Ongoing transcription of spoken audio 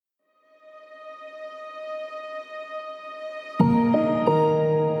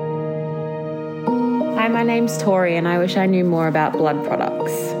my name's Tori and I wish I knew more about blood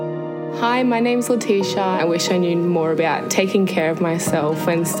products. Hi, my name's Letitia. I wish I knew more about taking care of myself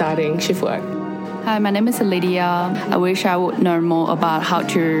when starting shift work. Hi, my name is Lydia. I wish I would know more about how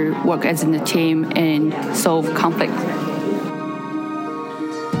to work as in a team and solve conflict.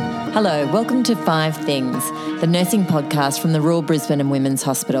 Hello, welcome to 5 Things, the nursing podcast from the Royal Brisbane and Women's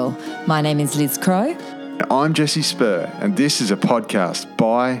Hospital. My name is Liz Crowe. I'm Jesse Spur, and this is a podcast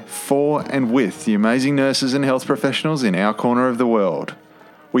by, for and with the amazing nurses and health professionals in our corner of the world.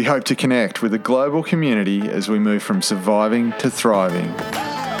 We hope to connect with a global community as we move from surviving to thriving.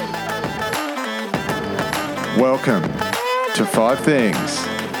 Welcome to 5 Things.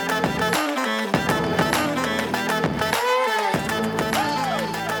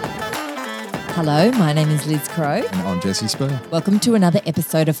 Hello, my name is Liz Crowe. And I'm Jesse Spur. Welcome to another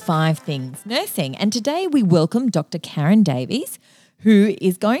episode of 5 Things Nursing. And today we welcome Dr Karen Davies, who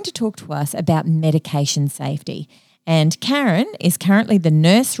is going to talk to us about medication safety. And Karen is currently the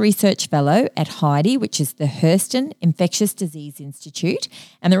Nurse Research Fellow at HIDI, which is the Hurston Infectious Disease Institute.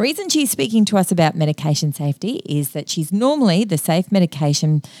 And the reason she's speaking to us about medication safety is that she's normally the Safe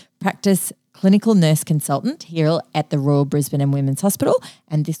Medication Practice Clinical Nurse Consultant here at the Royal Brisbane and Women's Hospital.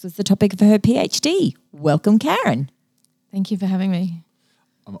 And this was the topic of her PhD. Welcome, Karen. Thank you for having me.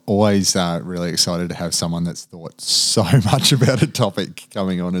 I'm always really excited to have someone that's thought so much about a topic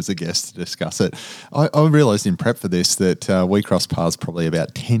coming on as a guest to discuss it. I realised in prep for this that we crossed paths probably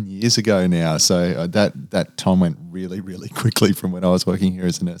about 10 years ago now. So that time went really, really quickly from when I was working here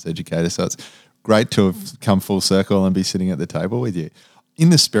as a nurse educator. So it's great to have come full circle and be sitting at the table with you. In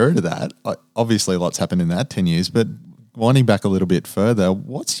the spirit of that, obviously lots happened in that 10 years, but winding back a little bit further,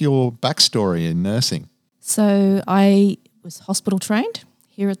 what's your backstory in nursing? So I was hospital trained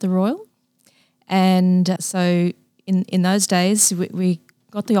here at the Royal, and so in those days we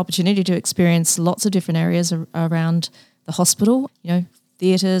got the opportunity to experience lots of different areas around the hospital,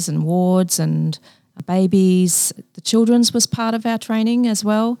 theatres and wards and babies. The children's was part of our training as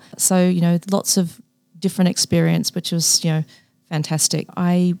well, so lots of different experience, which was fantastic.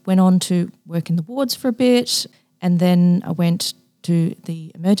 I went on to work in the wards for a bit, and then I went to the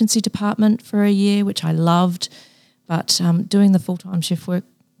emergency department for a year, which I loved. But doing the full-time shift work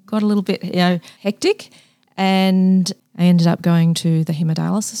got a little bit hectic, and I ended up going to the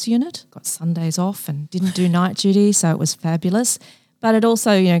hemodialysis unit. Got Sundays off and didn't do night duty, so it was fabulous. But it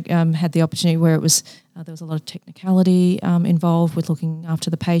also had the opportunity where it was there was a lot of technicality involved with looking after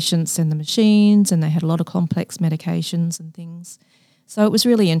the patients and the machines, and they had a lot of complex medications and things. So it was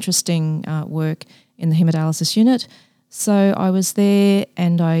really interesting work in the hemodialysis unit. So I was there,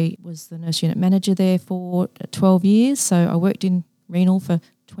 and I was the nurse unit manager there for 12 years. So I worked in renal for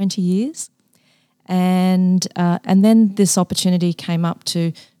 20 years. And then this opportunity came up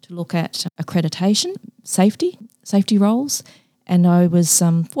to look at accreditation, safety roles. And I was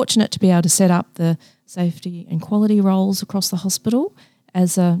fortunate to be able to set up the safety and quality roles across the hospital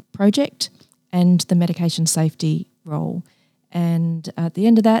as a project, and the medication safety role. And at the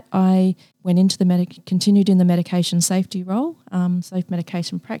end of that, I went into continued in the medication safety role, safe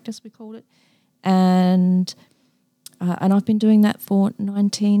medication practice we called it, and I've been doing that for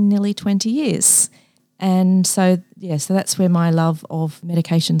 19, nearly 20 years. And so that's where my love of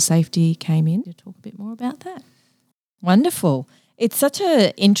medication safety came in. To talk a bit more about that. Wonderful. It's such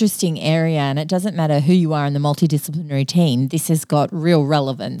an interesting area, and it doesn't matter who you are in the multidisciplinary team. This has got real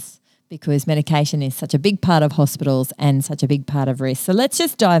relevance, because medication is such a big part of hospitals and such a big part of risk. So let's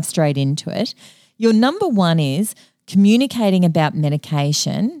just dive straight into it. Your number one is communicating about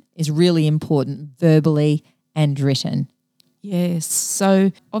medication is really important, verbally and written. Yes.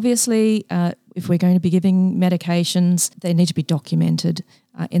 So obviously, if we're going to be giving medications, they need to be documented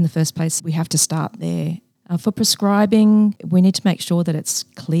in the first place. We have to start there. For prescribing, we need to make sure that it's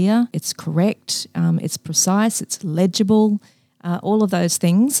clear, it's correct, it's precise, it's legible, all of those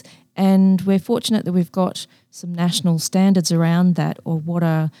things. And we're fortunate that we've got some national standards around that, or what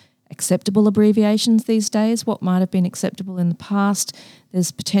are acceptable abbreviations these days, what might have been acceptable in the past.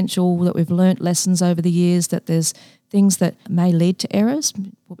 There's potential that we've learnt lessons over the years that there's things that may lead to errors,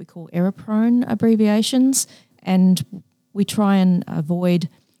 what we call error-prone abbreviations, and we try and avoid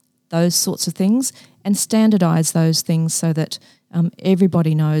those sorts of things and standardise those things so that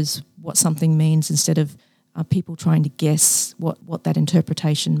everybody knows what something means, instead of people trying to guess what that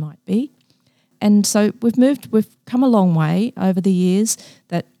interpretation might be. And so we've come a long way over the years,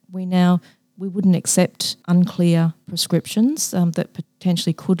 that we wouldn't accept unclear prescriptions that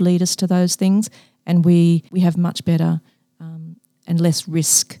potentially could lead us to those things, and we have much better and less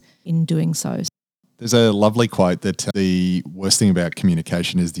risk in doing so. There's a lovely quote that the worst thing about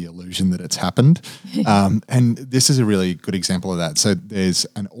communication is the illusion that it's happened. And this is a really good example of that. So there's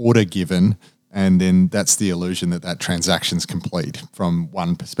an order given, and then that's the illusion that transaction's complete from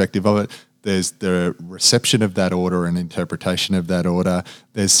one perspective of it. There's the reception of that order and interpretation of that order.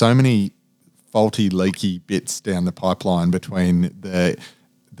 There's so many faulty, leaky bits down the pipeline between the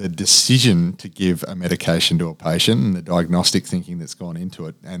decision to give a medication to a patient and the diagnostic thinking that's gone into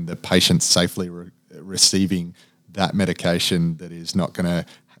it, and the patient safely receiving that medication that is not going to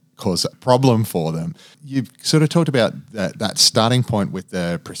cause a problem for them. You've sort of talked about that starting point with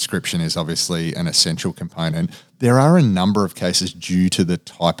the prescription is obviously an essential component. There are a number of cases due to the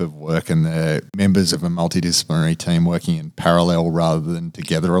type of work and the members of a multidisciplinary team working in parallel rather than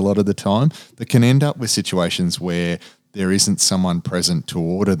together a lot of the time that can end up with situations where there isn't someone present to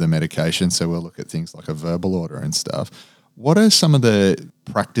order the medication. So we'll look at things like a verbal order and stuff. What are some of the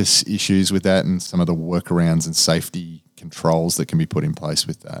practice issues with that and some of the workarounds and safety controls that can be put in place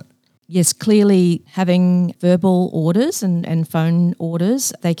with that? Yes, clearly having verbal orders and phone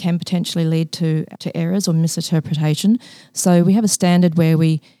orders, they can potentially lead to errors or misinterpretation. So we have a standard where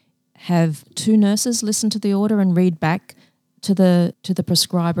we have two nurses listen to the order and read back to the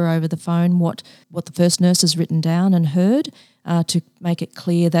prescriber over the phone what the first nurse has written down and heard to make it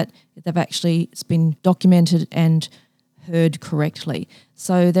clear that it's been documented and heard correctly.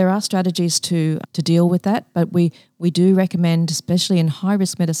 So there are strategies to deal with that, but we do recommend, especially in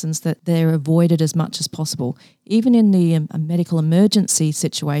high-risk medicines, that they're avoided as much as possible. Even in the a medical emergency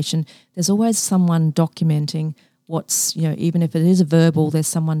situation, there's always someone documenting what's, even if it is a verbal, there's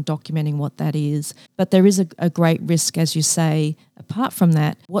someone documenting what that is. But there is a great risk, as you say. Apart from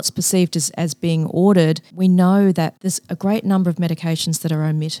that, what's perceived as being ordered, we know that there's a great number of medications that are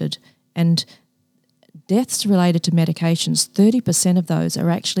omitted, and deaths related to medications, 30% of those are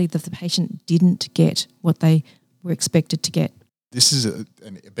actually that the patient didn't get what they were expected to get. This has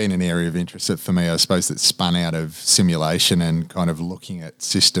been an area of interest for me, I suppose, that spun out of simulation and kind of looking at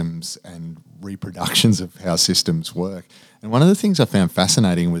systems and reproductions of how systems work. And one of the things I found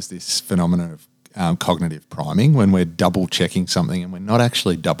fascinating was this phenomenon of cognitive priming, when we're double checking something and we're not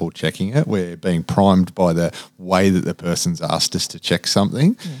actually double checking it, we're being primed by the way that the person's asked us to check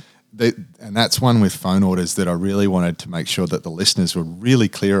something. Yeah. And that's one with phone orders that I really wanted to make sure that the listeners were really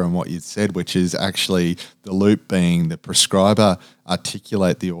clear on what you'd said, which is actually the loop being the prescriber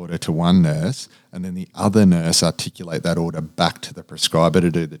articulate the order to one nurse and then the other nurse articulate that order back to the prescriber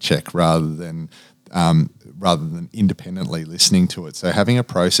to do the check rather than independently listening to it. So having a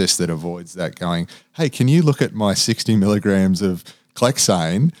process that avoids that going, hey, can you look at my 60 milligrams of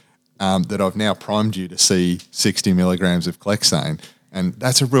Clexane that I've now primed you to see 60 milligrams of Clexane? And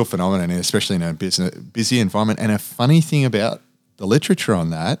that's a real phenomenon, especially in a busy environment. And a funny thing about the literature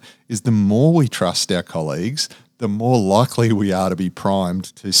on that is the more we trust our colleagues, the more likely we are to be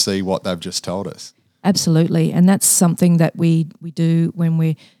primed to see what they've just told us. Absolutely. And that's something that we do when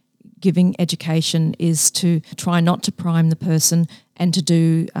we're giving education, is to try not to prime the person and to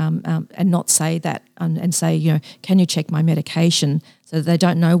do and not say that and say, can you check my medication? So they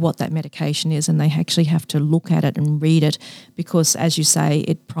don't know what that medication is and they actually have to look at it and read it, because, as you say,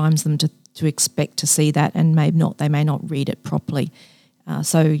 it primes them to expect to see that, and they may not read it properly.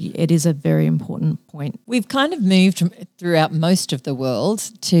 So it is a very important point. We've kind of moved throughout most of the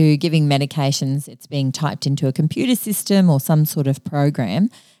world to giving medications. It's being typed into a computer system or some sort of program.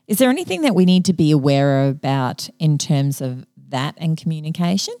 Is there anything that we need to be aware about in terms of that and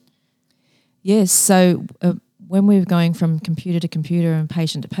communication? Yes. So when we're going from computer to computer and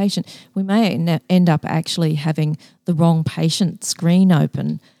patient to patient, we may end up actually having the wrong patient screen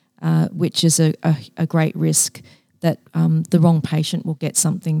open, which is a great risk that the wrong patient will get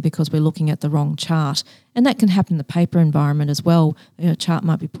something because we're looking at the wrong chart. And that can happen in the paper environment as well. A chart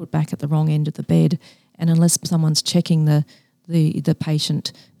might be put back at the wrong end of the bed, and unless someone's checking the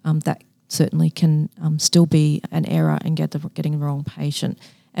patient, that certainly can still be an error and getting the wrong patient.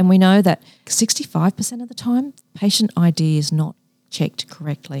 And we know that 65% of the time, patient ID is not checked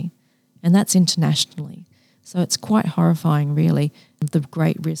correctly, and that's internationally. So it's quite horrifying, really, the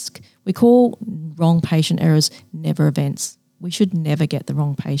great risk. We call wrong patient errors never events. We should never get the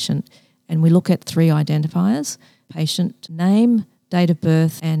wrong patient. And we look at 3 identifiers: patient name, date of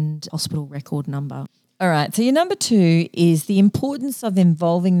birth, and hospital record number. All right, so your number 2 is the importance of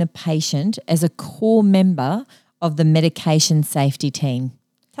involving the patient as a core member of the medication safety team.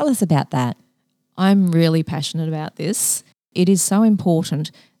 Tell us about that. I'm really passionate about this. It is so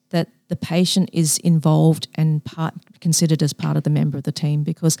important that the patient is involved and considered as part of the member of the team,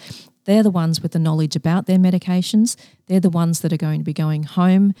 because they're the ones with the knowledge about their medications. They're the ones that are going to be going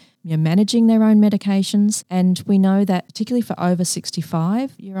home, managing their own medications. And we know that particularly for over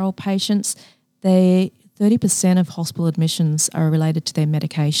 65-year-old patients, 30% of hospital admissions are related to their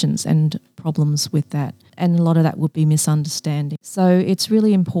medications and problems with that. And a lot of that would be misunderstanding. So it's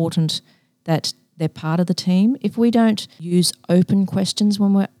really important that they're part of the team. If we don't use open questions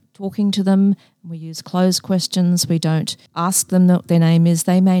when we're talking to them, we use closed questions, we don't ask them what their name is,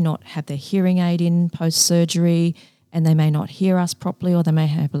 they may not have their hearing aid in post-surgery and they may not hear us properly, or they may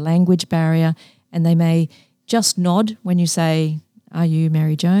have a language barrier, and they may just nod when you say, "Are you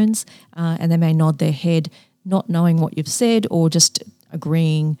Mary Jones?" And they may nod their head, not knowing what you've said or just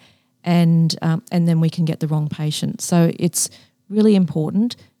agreeing, and then we can get the wrong patient. So it's really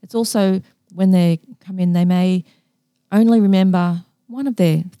important. It's also when they come in, they may only remember one of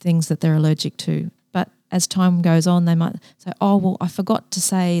their things that they're allergic to, but as time goes on, they might say, "Oh, well, I forgot to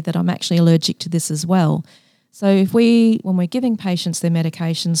say that I'm actually allergic to this as well." So when we're giving patients their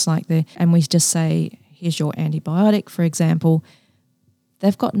medications and we just say, "Here's your antibiotic," for example,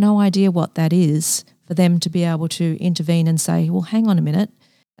 they've got no idea what that is for them to be able to intervene and say, "Well, hang on a minute,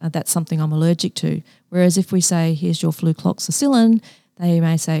 that's something I'm allergic to." Whereas if we say, "Here's your flucloxacillin," they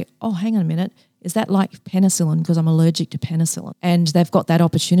may say, "Oh, hang on a minute, is that like penicillin because I'm allergic to penicillin?" And they've got that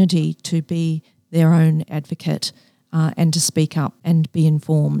opportunity to be their own advocate and to speak up and be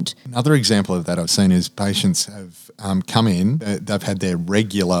informed. Another example of that I've seen is patients have come in, they've had their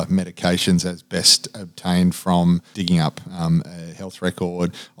regular medications as best obtained from digging up a health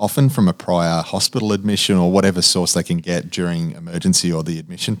record, often from a prior hospital admission or whatever source they can get during emergency or the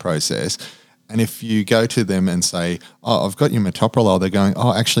admission process. And if you go to them and say, "Oh, I've got your metoprolol," they're going,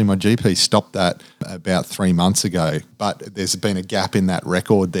 "Oh, actually my GP stopped that about 3 months ago," but there's been a gap in that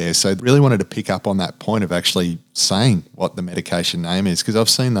record there. So really wanted to pick up on that point of actually saying what the medication name is, because I've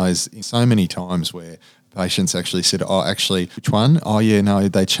seen those so many times where patients actually said, "Oh, actually, which one? Oh, yeah, no,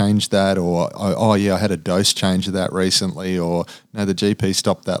 they changed that," or, "Oh, yeah, I had a dose change of that recently," or, "No, the GP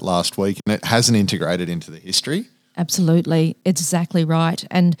stopped that last week," and it hasn't integrated into the history. Absolutely, exactly right.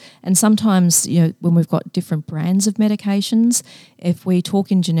 And sometimes, when we've got different brands of medications, if we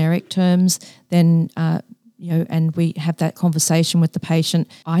talk in generic terms, then and we have that conversation with the patient.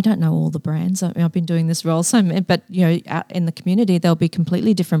 I don't know all the brands. I've been doing this role but out in the community, there'll be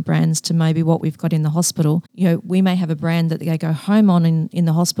completely different brands to maybe what we've got in the hospital. We may have a brand that they go home on in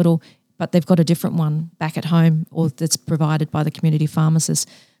the hospital, but they've got a different one back at home or that's provided by the community pharmacist.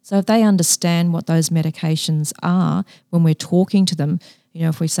 So if they understand what those medications are when we're talking to them,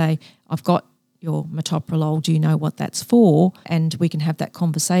 if we say, "I've got your metoprolol, do you know what that's for?" and we can have that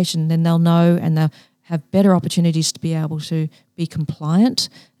conversation, then they'll know and they'll have better opportunities to be able to be compliant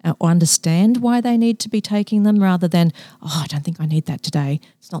or understand why they need to be taking them rather than, "Oh, I don't think I need that today.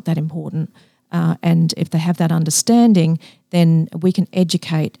 It's not that important." And if they have that understanding, then we can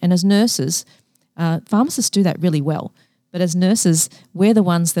educate. And as nurses, pharmacists do that really well. But as nurses, we're the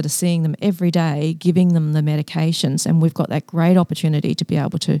ones that are seeing them every day, giving them the medications, and we've got that great opportunity to be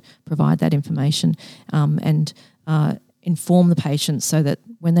able to provide that information and inform the patients so that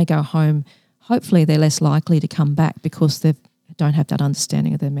when they go home, hopefully they're less likely to come back because they don't have that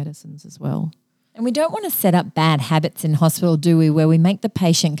understanding of their medicines as well. And we don't want to set up bad habits in hospital, do we, where we make the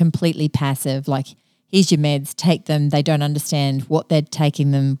patient completely passive, like, "Here's your meds, take them." They don't understand what they're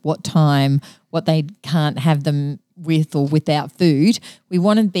taking them, what time, what they can't have them with or without food. We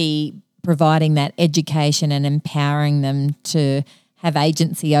want to be providing that education and empowering them to have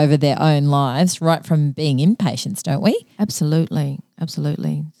agency over their own lives right from being inpatients, don't we? Absolutely.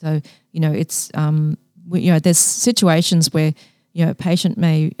 So, it's, there's situations where, a patient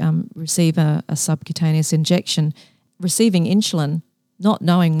may receive a subcutaneous injection, receiving insulin, not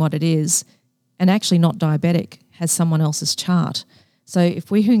knowing what it is, and actually not diabetic, has someone else's chart. So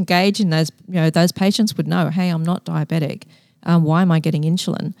if we engage in those, those patients would know, "Hey, I'm not diabetic. Why am I getting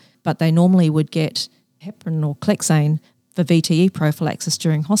insulin?" But they normally would get heparin or Clexane for VTE prophylaxis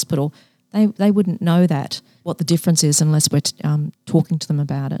during hospital. They wouldn't know what the difference is unless we're talking to them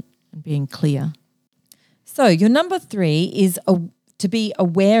about it and being clear. So your number 3 is to be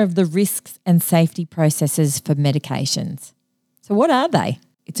aware of the risks and safety processes for medications. So what are they?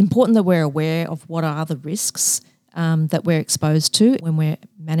 It's important that we're aware of what are the risks that we're exposed to when we're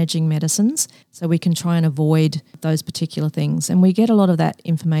managing medicines, so we can try and avoid those particular things. And we get a lot of that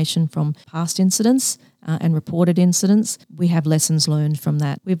information from past incidents and reported incidents. We have lessons learned from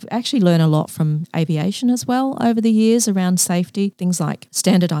that. We've actually learned a lot from aviation as well over the years around safety, things like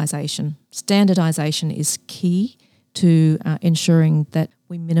standardisation. Standardisation is key to ensuring that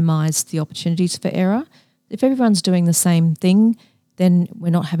we minimise the opportunities for error. If everyone's doing the same thing then we're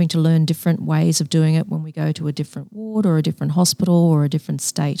not having to learn different ways of doing it when we go to a different ward or a different hospital or a different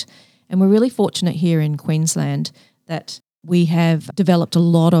state. And we're really fortunate here in Queensland that we have developed a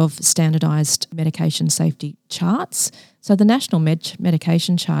lot of standardised medication safety charts. So the National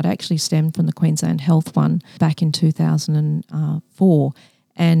Medication Chart actually stemmed from the Queensland Health one back in 2004,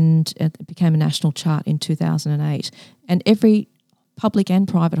 and it became a national chart in 2008. And every public and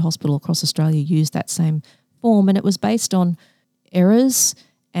private hospital across Australia used that same form, and it was based on errors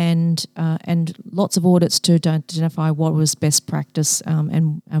and lots of audits to identify what was best practice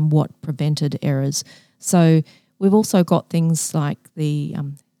and what prevented errors. So we've also got things like the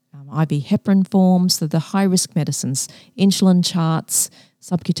IV heparin forms, so the high-risk medicines, insulin charts,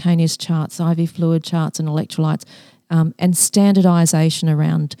 subcutaneous charts, IV fluid charts and electrolytes, and standardisation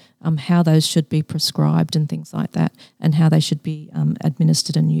around how those should be prescribed and things like that, and how they should be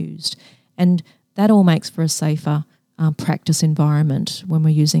administered and used. And that all makes for a safer practice environment when we're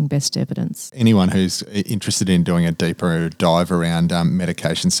using best evidence. Anyone who's interested in doing a deeper dive around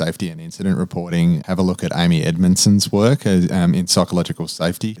medication safety and incident reporting, have a look at Amy Edmondson's work in psychological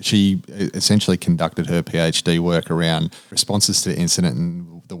safety. She essentially conducted her PhD work around responses to incident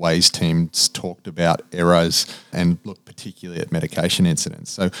and the ways teams talked about errors and looked particularly at medication incidents.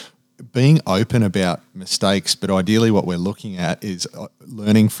 So being open about mistakes, but ideally what we're looking at is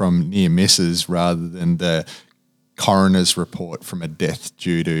learning from near misses rather than the coroner's report from a death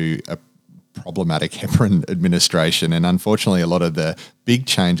due to a problematic heparin administration. And unfortunately, a lot of the big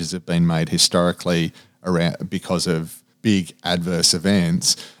changes have been made historically around because of big adverse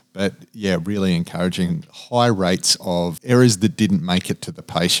events. But yeah, really encouraging high rates of errors that didn't make it to the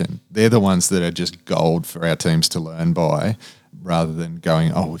patient. They're the ones that are just gold for our teams to learn by, rather than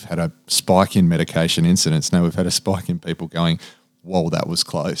going, oh, we've had a spike in medication incidents. No, we've had a spike in people going, whoa, that was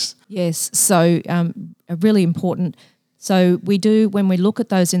close. Yes, so really important. So we do, when we look at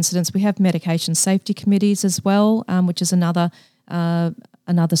those incidents, we have medication safety committees as well, which is another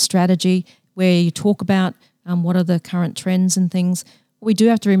strategy where you talk about what are the current trends and things. We do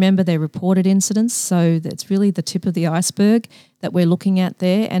have to remember they're reported incidents, so that's really the tip of the iceberg that we're looking at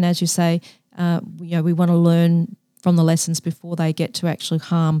there. And as you say, we want to learn from the lessons before they get to actually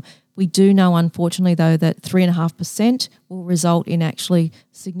harm. We do know, unfortunately, though, that 3.5% will result in actually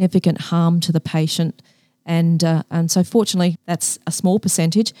significant harm to the patient. And so fortunately, that's a small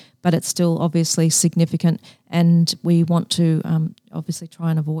percentage, but it's still obviously significant. And we want to obviously try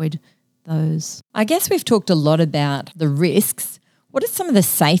and avoid those. I guess we've talked a lot about the risks. What are some of the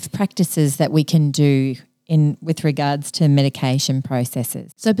safe practices that we can do with regards to medication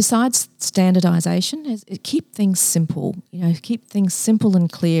processes? So besides standardisation, keep things simple. Keep things simple and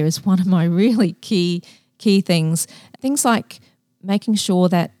clear is one of my really key things. Things like making sure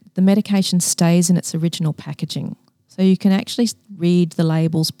that the medication stays in its original packaging. So you can actually read the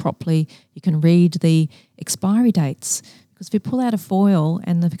labels properly. You can read the expiry dates, because if you pull out a foil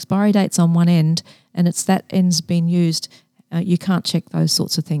and the expiry date's on one end and that end's been used, you can't check those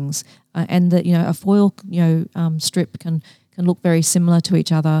sorts of things. And that a foil strip can look very similar to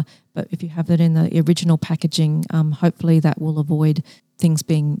each other, but if you have it in the original packaging, hopefully that will avoid things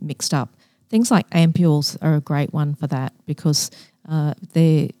being mixed up. Things like ampules are a great one for that, because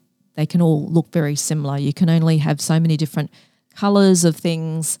they can all look very similar. You can only have so many different colours of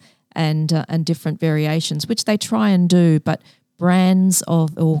things and different variations, which they try and do, but brands or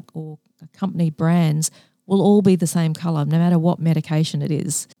company brands will all be the same colour, no matter what medication it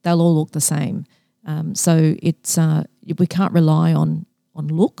is. They'll all look the same. So it's we can't rely on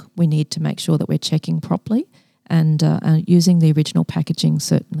look. We need to make sure that we're checking properly, and using the original packaging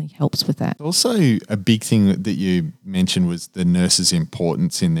certainly helps with that. Also, a big thing that you mentioned was the nurse's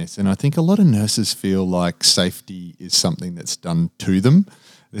importance in this. And I think a lot of nurses feel like safety is something that's done to them.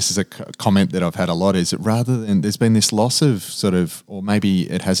 This is a comment that I've had a lot, is that rather than, there's been this loss of sort of, or maybe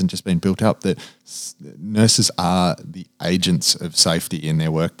it hasn't just been built up, that nurses are the agents of safety in their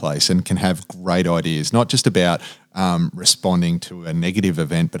workplace and can have great ideas, not just about responding to a negative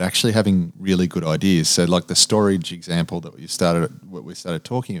event, but actually having really good ideas. So like the storage example that we started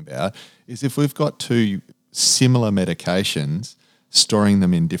talking about is, if we've got two similar medications, storing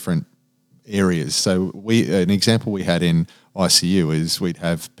them in different areas. So an example we had in ICU is we'd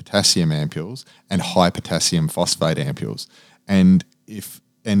have potassium ampules and high potassium phosphate ampules, and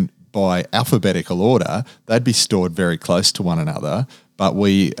by alphabetical order they'd be stored very close to one another. But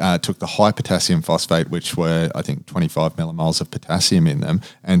we took the high potassium phosphate, which were I think 25 millimoles of potassium in them,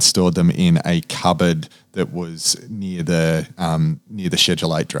 and stored them in a cupboard that was near the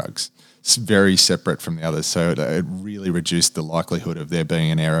Schedule 8 drugs. It's very separate from the others, so it really reduced the likelihood of there being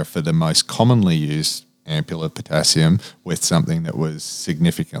an error for the most commonly used ampule of potassium with something that was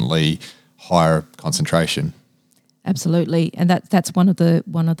significantly higher concentration. Absolutely, and that's one of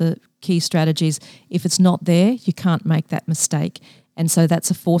the key strategies. If it's not there, you can't make that mistake, and so that's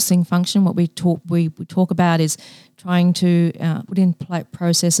a forcing function. What we talk about is trying to put in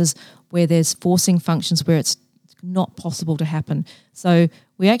processes where there's forcing functions where it's not possible to happen. So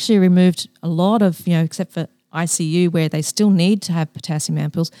we actually removed a lot of, except for ICU where they still need to have potassium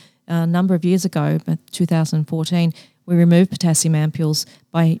ampules. A number of years ago, 2014, we removed potassium ampules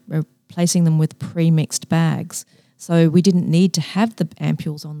by replacing them with pre-mixed bags. So we didn't need to have the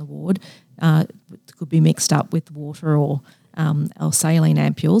ampules on the ward. It could be mixed up with water or saline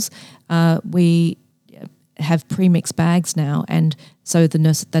ampules. We have pre-mixed bags now, and so the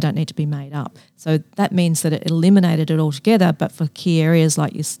nurse, they don't need to be made up. So that means that it eliminated it altogether. But for key areas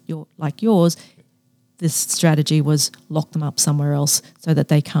like yours, this strategy was lock them up somewhere else so that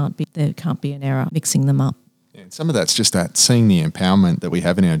there can't be an error mixing them up. Yeah, and some of that's just that seeing the empowerment that we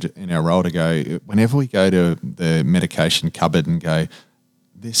have in our role to go, whenever we go to the medication cupboard and go,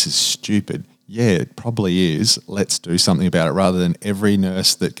 this is stupid. Yeah, it probably is. Let's do something about it, rather than every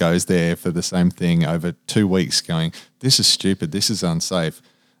nurse that goes there for the same thing over 2 weeks going, this is stupid, this is unsafe,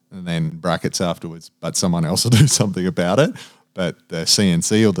 and then brackets afterwards, but someone else will do something about it, but the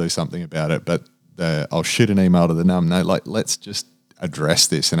CNC will do something about it, but I'll shoot an email to the NUM. No, let's just address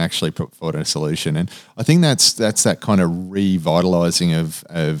this and actually put forward a solution. And I think that's that kind of revitalising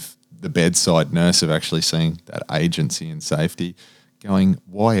of the bedside nurse, of actually seeing that agency and safety, going,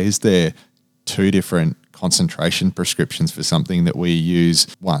 why is there 2 different concentration prescriptions for something that we use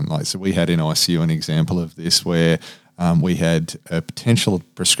one? So we had in ICU an example of this where we had a potential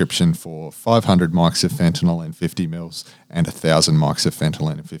prescription for 500 mics of fentanyl in 50 mils and 1,000 mics of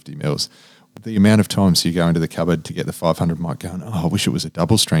fentanyl in 50 mils. The amount of times you go into the cupboard to get the 500 mic going, I wish it was a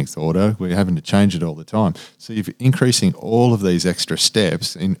double strength order. We're having to change it all the time. So you're increasing all of these extra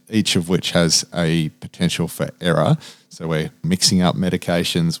steps, in each of which has a potential for error. So we're mixing up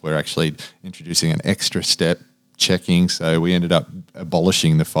medications. We're actually introducing an extra step, checking. So we ended up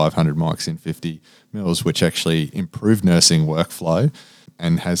abolishing the 500 mics in 50 mils, which actually improved nursing workflow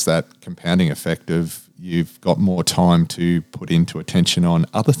and has that compounding effect of you've got more time to put into attention on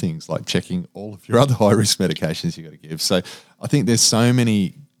other things like checking all of your other high-risk medications you've got to give. So I think there's so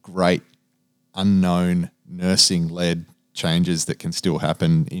many great unknown nursing-led changes that can still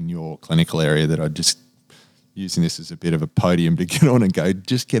happen in your clinical area that I just using this as a bit of a podium to get on and go,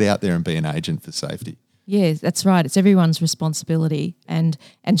 just get out there and be an agent for safety. Yeah, that's right. It's everyone's responsibility, and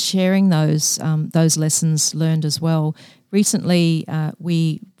sharing those lessons learned as well. Recently,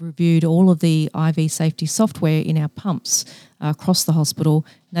 we reviewed all of the IV safety software in our pumps across the hospital.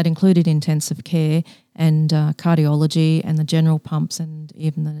 That included intensive care and cardiology and the general pumps and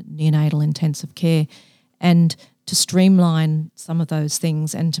even the neonatal intensive care. And to streamline some of those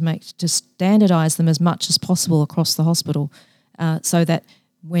things and to standardise them as much as possible across the hospital, so that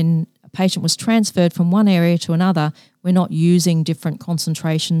when a patient was transferred from one area to another, we're not using different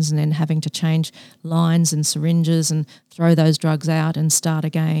concentrations and then having to change lines and syringes and throw those drugs out and start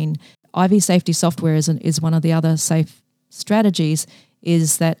again. IV safety software is one of the other safe strategies,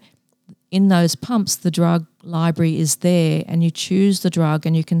 is that in those pumps the drug library is there and you choose the drug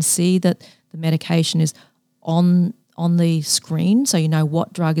and you can see that the medication is on the screen, so you know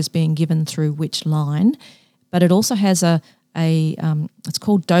what drug is being given through which line. But it also has it's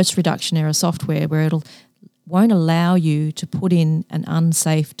called dose reduction error software, where won't allow you to put in an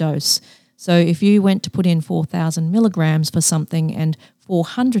unsafe dose. So if you went to put in 4,000 milligrams for something and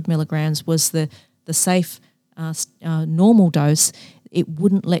 400 milligrams was the safe normal dose, it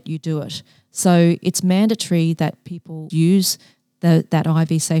wouldn't let you do it. So it's mandatory that people use that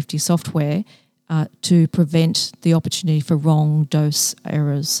IV safety software to prevent the opportunity for wrong dose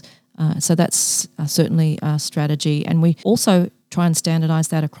errors. So that's certainly a strategy. And we also try and standardise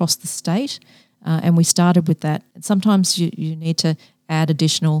that across the state. And we started with that. Sometimes you need to add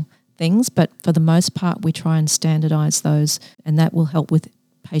additional things, but for the most part we try and standardise those, and that will help with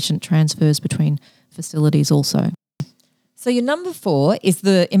patient transfers between facilities also. So your number 4 is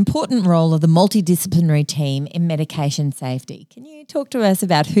the important role of the multidisciplinary team in medication safety. Can you talk to us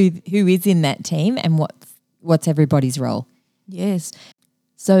about who is in that team and what's everybody's role? Yes.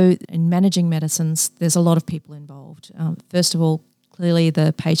 So in managing medicines, there's a lot of people involved. First of all, clearly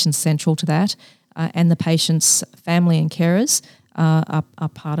the patient's central to that, and the patient's family and carers are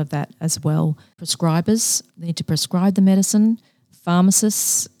part of that as well. Prescribers need to prescribe the medicine.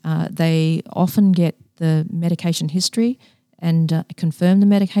 Pharmacists, they often get the medication history and confirm the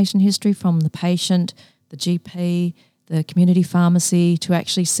medication history from the patient, the GP, the community pharmacy to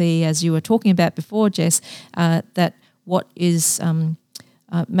actually see, as you were talking about before, Jess, that what is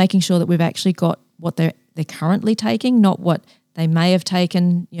making sure that we've actually got what they're currently taking, not what they may have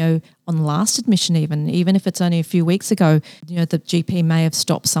taken, on the last admission even if it's only a few weeks ago, the GP may have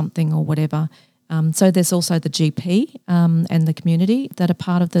stopped something or whatever. So there's also the GP and the community that are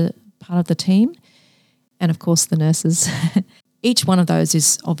part of the team, and of course the nurses. Each one of those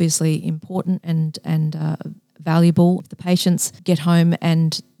is obviously important and valuable. If the patients get home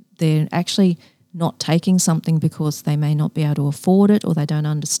and they're actually not taking something because they may not be able to afford it or they don't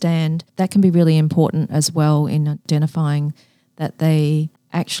understand, that can be really important as well in identifying that they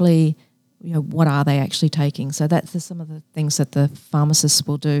actually, what are they actually taking? So that's some of the things that the pharmacists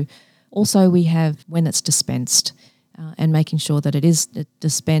will do. Also, we have when it's dispensed and making sure that it is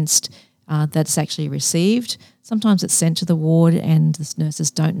dispensed, that it's actually received. Sometimes it's sent to the ward and the nurses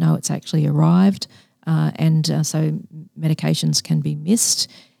don't know it's actually arrived, and so medications can be missed.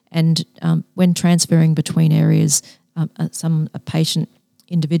 And when transferring between areas, some patient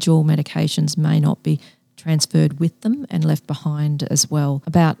individual medications may not be transferred with them and left behind as well.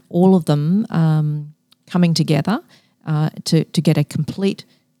 About all of them coming together to get a complete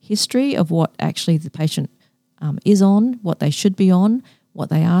history of what actually the patient is on, what they should be on, what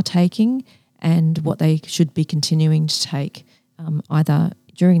they are taking, and what they should be continuing to take either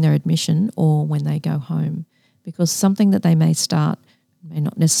during their admission or when they go home. Because something that they may start may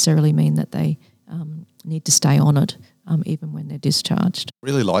not necessarily mean that they need to stay on it even when they're discharged. I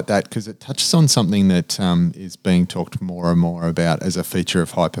really like that because it touches on something that is being talked more and more about as a feature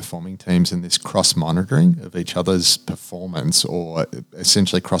of high-performing teams, and this cross-monitoring of each other's performance, or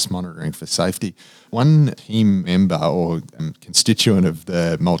essentially cross-monitoring for safety. One team member or constituent of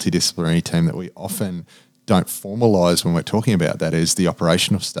the multidisciplinary team that we often don't formalise when we're talking about that is the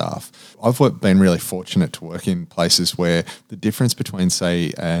operational staff. I've been really fortunate to work in places where the difference between,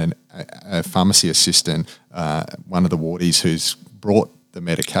 say, a pharmacy assistant, one of the wardies who's brought the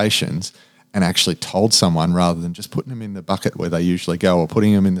medications and actually told someone rather than just putting them in the bucket where they usually go or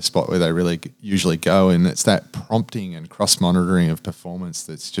putting them in the spot where they really usually go. And it's that prompting and cross-monitoring of performance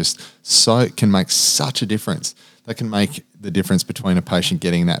that's just can make such a difference. That can make the difference between a patient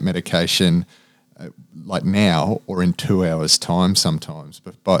getting that medication like now or in 2 hours' time sometimes.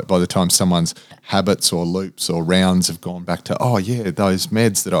 But by the time someone's habits or loops or rounds have gone back to, oh yeah, those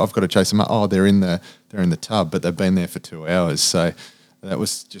meds that I've got to chase them up, oh, they're in the tub, but they've been there for 2 hours. So that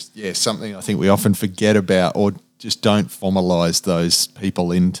was just, something I think we often forget about or just don't formalise those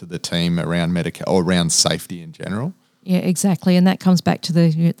people into the team around or around safety in general. Yeah, exactly. And that comes back to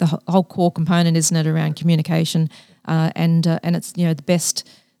the whole core component, isn't it, around communication and it's, the best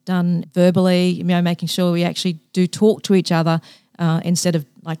done verbally, making sure we actually do talk to each other instead of,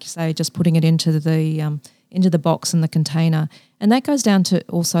 like you say, just putting it into the box and the container. And that goes down to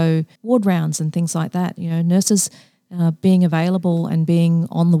also ward rounds and things like that. Nurses being available and being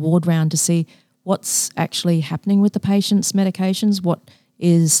on the ward round to see what's actually happening with the patient's medications, what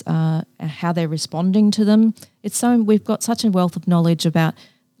is how they're responding to them. We've got such a wealth of knowledge about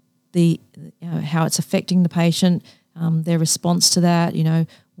how it's affecting the patient, their response to that,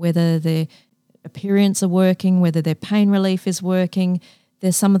 whether their appearance are working, whether their pain relief is working.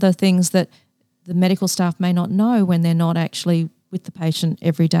 There's some of the things that the medical staff may not know when they're not actually with the patient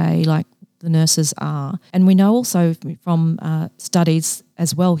every day like the nurses are. And we know also from studies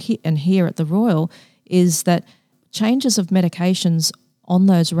as well here at the Royal is that changes of medications on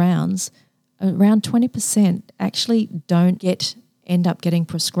those rounds, around 20% actually don't end up getting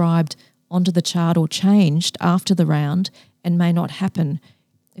prescribed onto the chart or changed after the round and may not happen.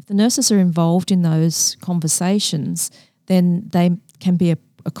 If the nurses are involved in those conversations, then they can be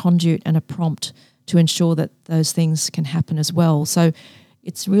a conduit and a prompt to ensure that those things can happen as well. So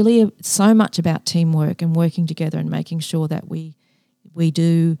it's really so much about teamwork and working together and making sure that we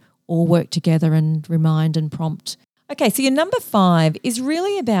do all work together and remind and prompt. Okay, so your number 5 is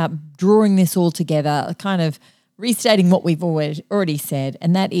really about drawing this all together, kind of restating what we've already said,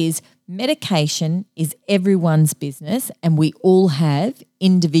 and that is medication is everyone's business and we all have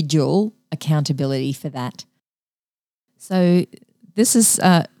individual accountability for that. So this is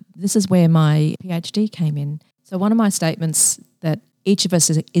where my PhD came in. So one of my statements that each of us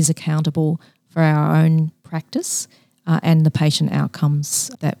is accountable for our own practice and the patient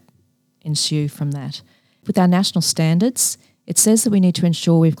outcomes that ensue from that. With our national standards, it says that we need to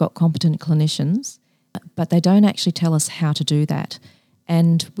ensure we've got competent clinicians, but they don't actually tell us how to do that.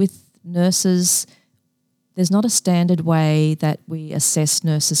 And with nurses, there's not a standard way that we assess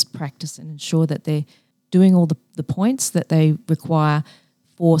nurses' practice and ensure that they're doing all the points that they require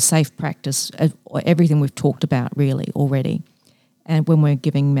for safe practice, everything we've talked about really already, and when we're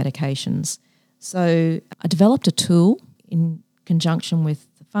giving medications. So I developed a tool in conjunction with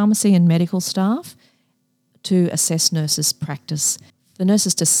the pharmacy and medical staff to assess nurses' practice. The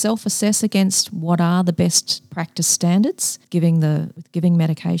nurses to self-assess against what are the best practice standards giving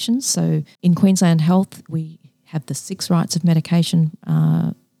medications. So in Queensland Health, we have the 6 rights of medication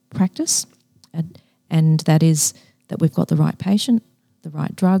practice, and that is that we've got the right patient, the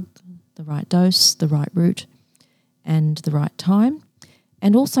right drug, the right dose, the right route, and the right time,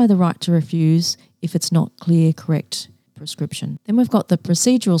 and also the right to refuse if it's not clear, correct prescription. Then we've got the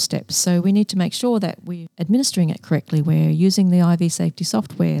procedural steps. So we need to make sure that we're administering it correctly. We're using the IV safety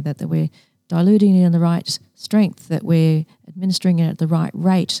software, that we're diluting it in the right strength, that we're administering it at the right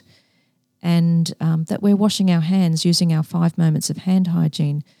rate, and that we're washing our hands using our 5 moments of hand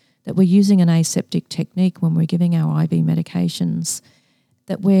hygiene, that we're using an aseptic technique when we're giving our IV medications,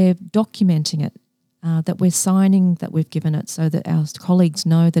 that we're documenting it, that we're signing that we've given it so that our colleagues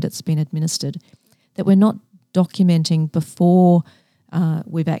know that it's been administered, that we're not documenting before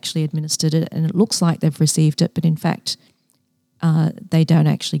we've actually administered it and it looks like they've received it, but in fact they don't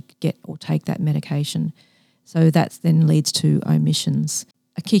actually get or take that medication. So that then leads to omissions.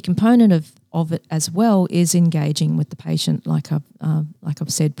 A key component of it as well is engaging with the patient, like I've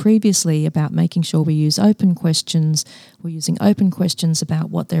said previously, about making sure we use open questions. We're using open questions about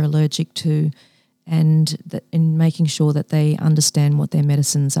what they're allergic to, and in making sure that they understand what their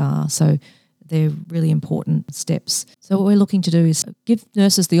medicines are. So they're really important steps. So what we're looking to do is give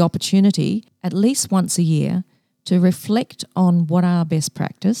nurses the opportunity at least once a year to reflect on what are best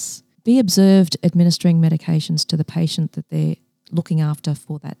practice, be observed administering medications to the patient that they're looking after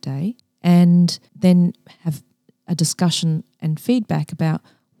for that day, and then have a discussion and feedback about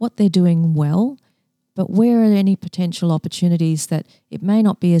what they're doing well, but where are any potential opportunities that it may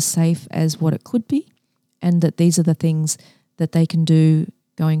not be as safe as what it could be, and that these are the things that they can do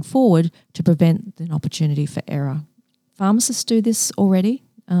going forward to prevent an opportunity for error. Pharmacists do this already,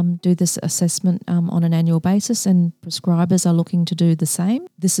 do this assessment on an annual basis, and prescribers are looking to do the same.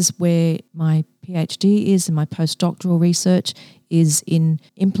 This is where my PhD is, and my postdoctoral research is in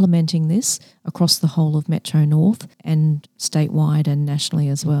implementing this across the whole of Metro North and statewide and nationally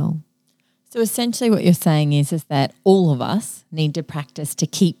as well. So essentially what you're saying is that all of us need to practice to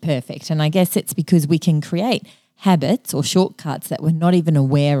keep perfect. And I guess it's because we can create habits or shortcuts that we're not even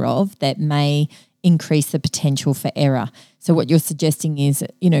aware of that may increase the potential for error. So what you're suggesting is,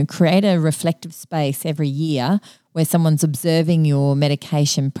 create a reflective space every year where someone's observing your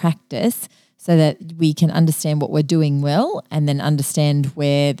medication practice so that we can understand what we're doing well and then understand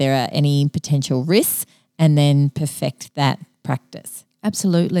where there are any potential risks and then perfect that practice.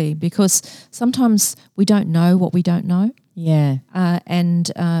 Absolutely, because sometimes we don't know what we don't know. Yeah. And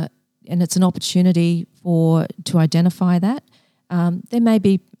it's an opportunity to identify that. There may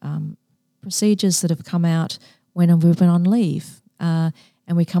be procedures that have come out when we've been on leave and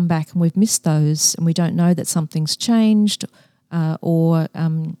we come back and we've missed those and we don't know that something's changed or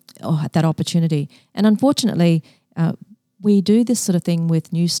that opportunity. And unfortunately, we do this sort of thing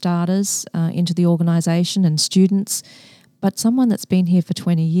with new starters into the organisation and students, but someone that's been here for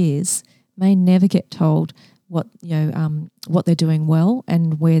 20 years may never get told what they're doing well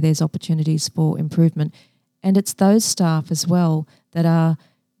and where there's opportunities for improvement. And it's those staff as well that are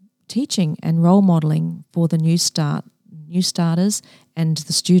teaching and role modelling for the new starters and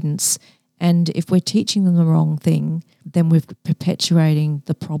the students. And if we're teaching them the wrong thing, then we're perpetuating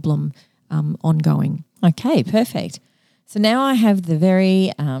the problem ongoing. Okay, perfect. So now I have the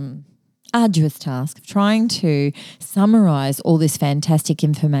very arduous task of trying to summarise all this fantastic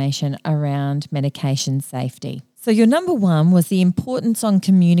information around medication safety. So your number 1 was the importance on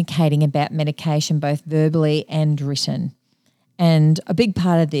communicating about medication both verbally and written. And a big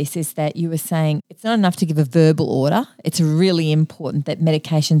part of this is that you were saying it's not enough to give a verbal order. It's really important that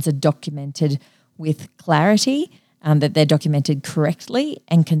medications are documented with clarity, that they're documented correctly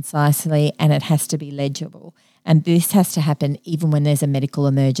and concisely, and it has to be legible. And this has to happen even when there's a medical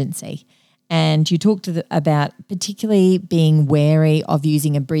emergency. And you talked about particularly being wary of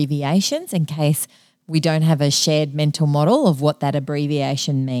using abbreviations in case we don't have a shared mental model of what that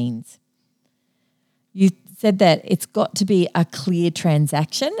abbreviation means. You said that it's got to be a clear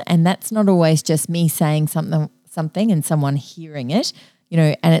transaction, and that's not always just me saying something and someone hearing it,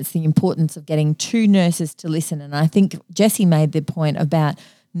 and it's the importance of getting 2 nurses to listen. And I think Jessie made the point about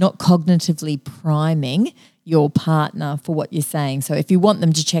not cognitively priming your partner for what you're saying. So if you want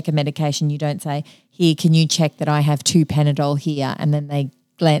them to check a medication, you don't say, here, can you check that I have 2 Panadol here? And then they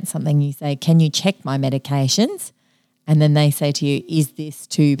glance something, you say, can you check my medications? And then they say to you, is this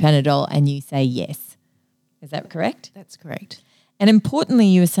 2 Panadol? And you say yes. Is that correct? That's correct. And importantly,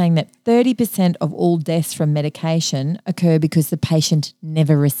 you were saying that 30% of all deaths from medication occur because the patient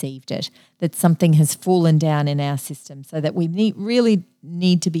never received it, that something has fallen down in our system, so that we really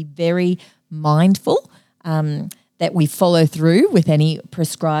need to be very mindful that we follow through with any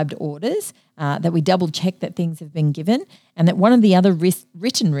prescribed orders, that we double check that things have been given, and that one of the other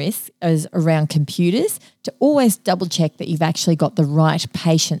written risks is around computers, to always double check that you've actually got the right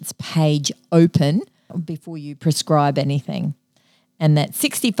patient's page open before you prescribe anything. And that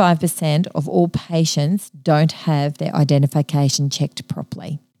 65% of all patients don't have their identification checked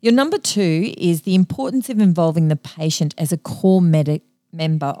properly. Your number 2 is the importance of involving the patient as a core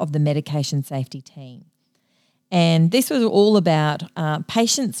member of the medication safety team. And this was all about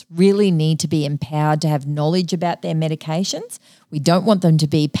patients really need to be empowered to have knowledge about their medications. We don't want them to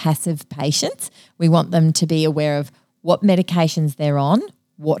be passive patients. We want them to be aware of what medications they're on,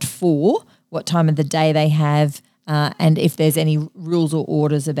 what for, what time of the day they have, and if there's any rules or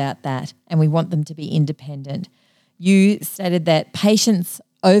orders about that. And we want them to be independent. You stated that patients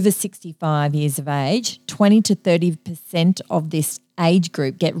over 65 years of age, 20 to 30% of this age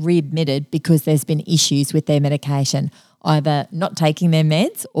group get readmitted because there's been issues with their medication, either not taking their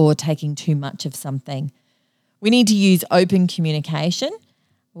meds or taking too much of something. We need to use open communication,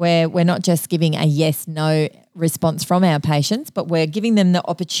 where we're not just giving a yes-no response from our patients, but we're giving them the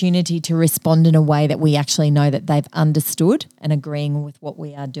opportunity to respond in a way that we actually know that they've understood and agreeing with what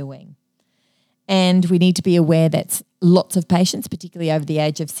we are doing. And we need to be aware that lots of patients, particularly over the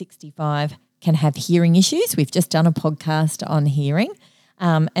age of 65, can have hearing issues. We've just done a podcast on hearing.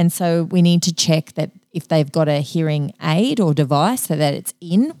 And so we need to check that if they've got a hearing aid or device, so that it's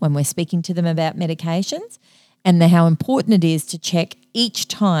in when we're speaking to them about medications, and how important it is to check each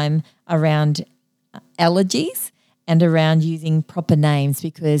time around allergies and around using proper names,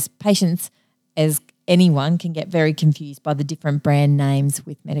 because patients, as anyone, can get very confused by the different brand names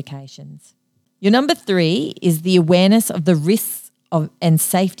with medications. Your number 3 is the awareness of the risks and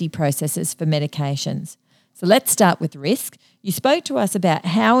safety processes for medications. So let's start with risk. You spoke to us about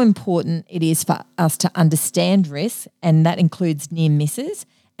how important it is for us to understand risks, and that includes near misses,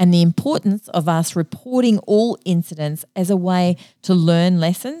 and the importance of us reporting all incidents as a way to learn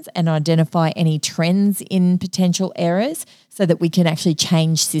lessons and identify any trends in potential errors so that we can actually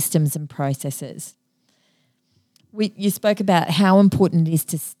change systems and processes. You spoke about how important it is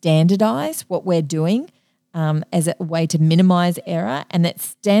to standardise what we're doing as a way to minimise error, and that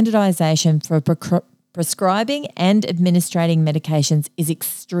standardisation for prescribing and administrating medications is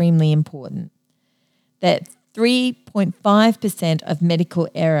extremely important. That 3.5% of medical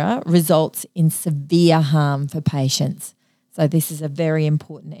error results in severe harm for patients. So this is a very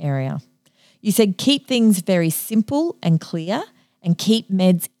important area. You said keep things very simple and clear, and keep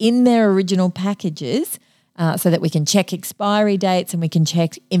meds in their original packages so that we can check expiry dates and we can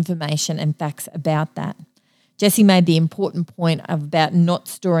check information and facts about that. Jessie made the important point about not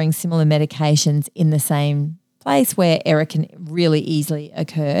storing similar medications in the same place where error can really easily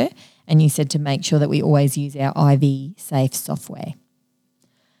occur. And you said to make sure that we always use our IV safe software.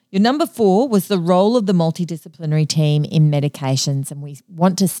 Your number 4 was the role of the multidisciplinary team in medications. And we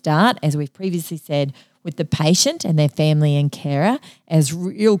want to start, as we've previously said, with the patient and their family and carer as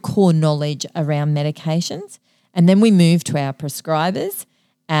real core knowledge around medications. And then we move to our prescribers,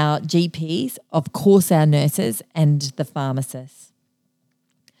 our GPs, of course our nurses, and the pharmacists.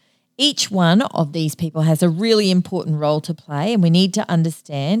 Each one of these people has a really important role to play, and we need to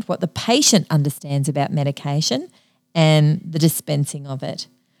understand what the patient understands about medication and the dispensing of it.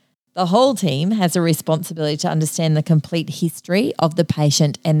 The whole team has a responsibility to understand the complete history of the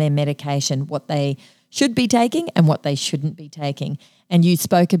patient and their medication, what they should be taking and what they shouldn't be taking. And you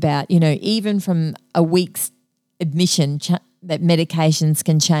spoke about, even from a week's admission, that medications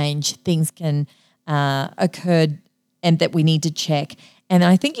can change, things can occur, and that we need to check. And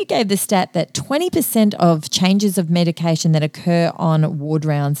I think you gave the stat that 20% of changes of medication that occur on ward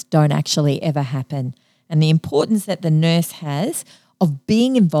rounds don't actually ever happen. And the importance that the nurse has of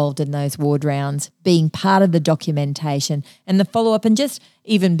being involved in those ward rounds, being part of the documentation and the follow-up, and just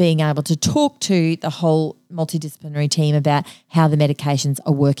even being able to talk to the whole multidisciplinary team about how the medications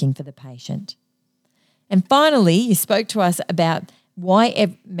are working for the patient. And finally, you spoke to us about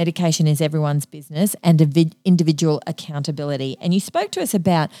why medication is everyone's business and individual accountability. And you spoke to us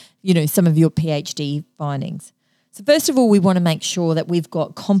about, some of your PhD findings. So first of all, we want to make sure that we've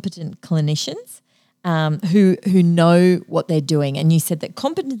got competent clinicians who know what they're doing. And you said that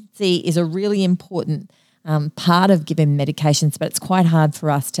competency is a really important part of giving medications, but it's quite hard for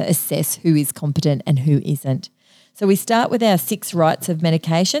us to assess who is competent and who isn't. So we start with our 6 rights of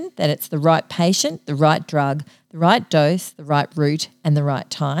medication, that it's the right patient, the right drug, the right dose, the right route, and the right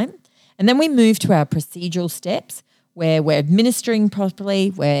time. And then we move to our procedural steps where we're administering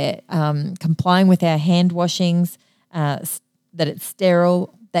properly, we're complying with our hand washings, that it's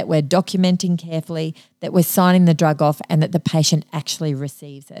sterile, that we're documenting carefully, that we're signing the drug off, and that the patient actually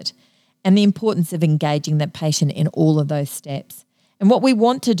receives it. And the importance of engaging that patient in all of those steps. And what we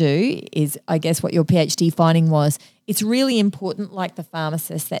want to do is, I guess what your PhD finding was, it's really important, like the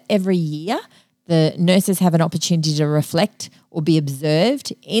pharmacist, that every year the nurses have an opportunity to reflect or be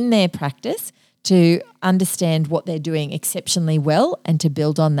observed in their practice to understand what they're doing exceptionally well and to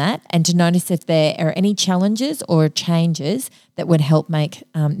build on that, and to notice if there are any challenges or changes that would help make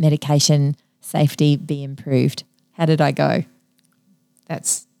medication safety be improved. How did I go?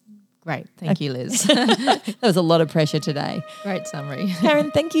 That's great. Thank you, Liz. That was a lot of pressure today. Great summary.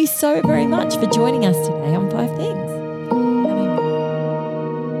 Karen, thank you so very much for joining us today on 5 Things.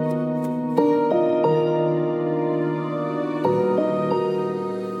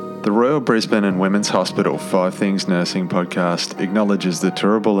 The Royal Brisbane and Women's Hospital 5 Things Nursing podcast acknowledges the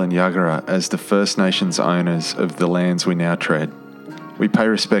Turrbal and Yagara as the First Nations owners of the lands we now tread. We pay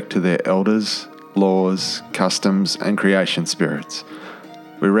respect to their elders, laws, customs and creation spirits.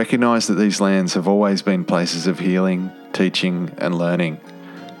 We recognise that these lands have always been places of healing, teaching and learning.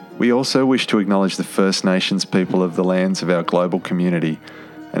 We also wish to acknowledge the First Nations people of the lands of our global community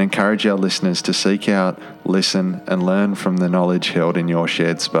and encourage our listeners to seek out, listen and learn from the knowledge held in your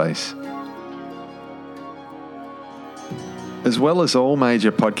shared space. As well as all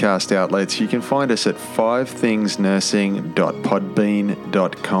major podcast outlets, you can find us at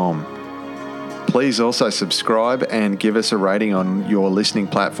 5thingsnursing.podbean.com. Please also subscribe and give us a rating on your listening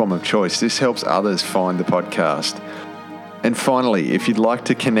platform of choice. This helps others find the podcast. And finally, if you'd like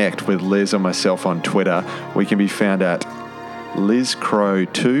to connect with Liz or myself on Twitter, we can be found at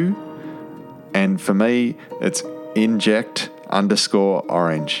LizCrow2, and for me, it's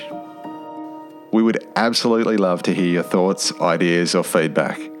inject_orange. We would absolutely love to hear your thoughts, ideas, or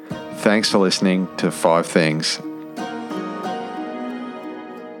feedback. Thanks for listening to 5 Things.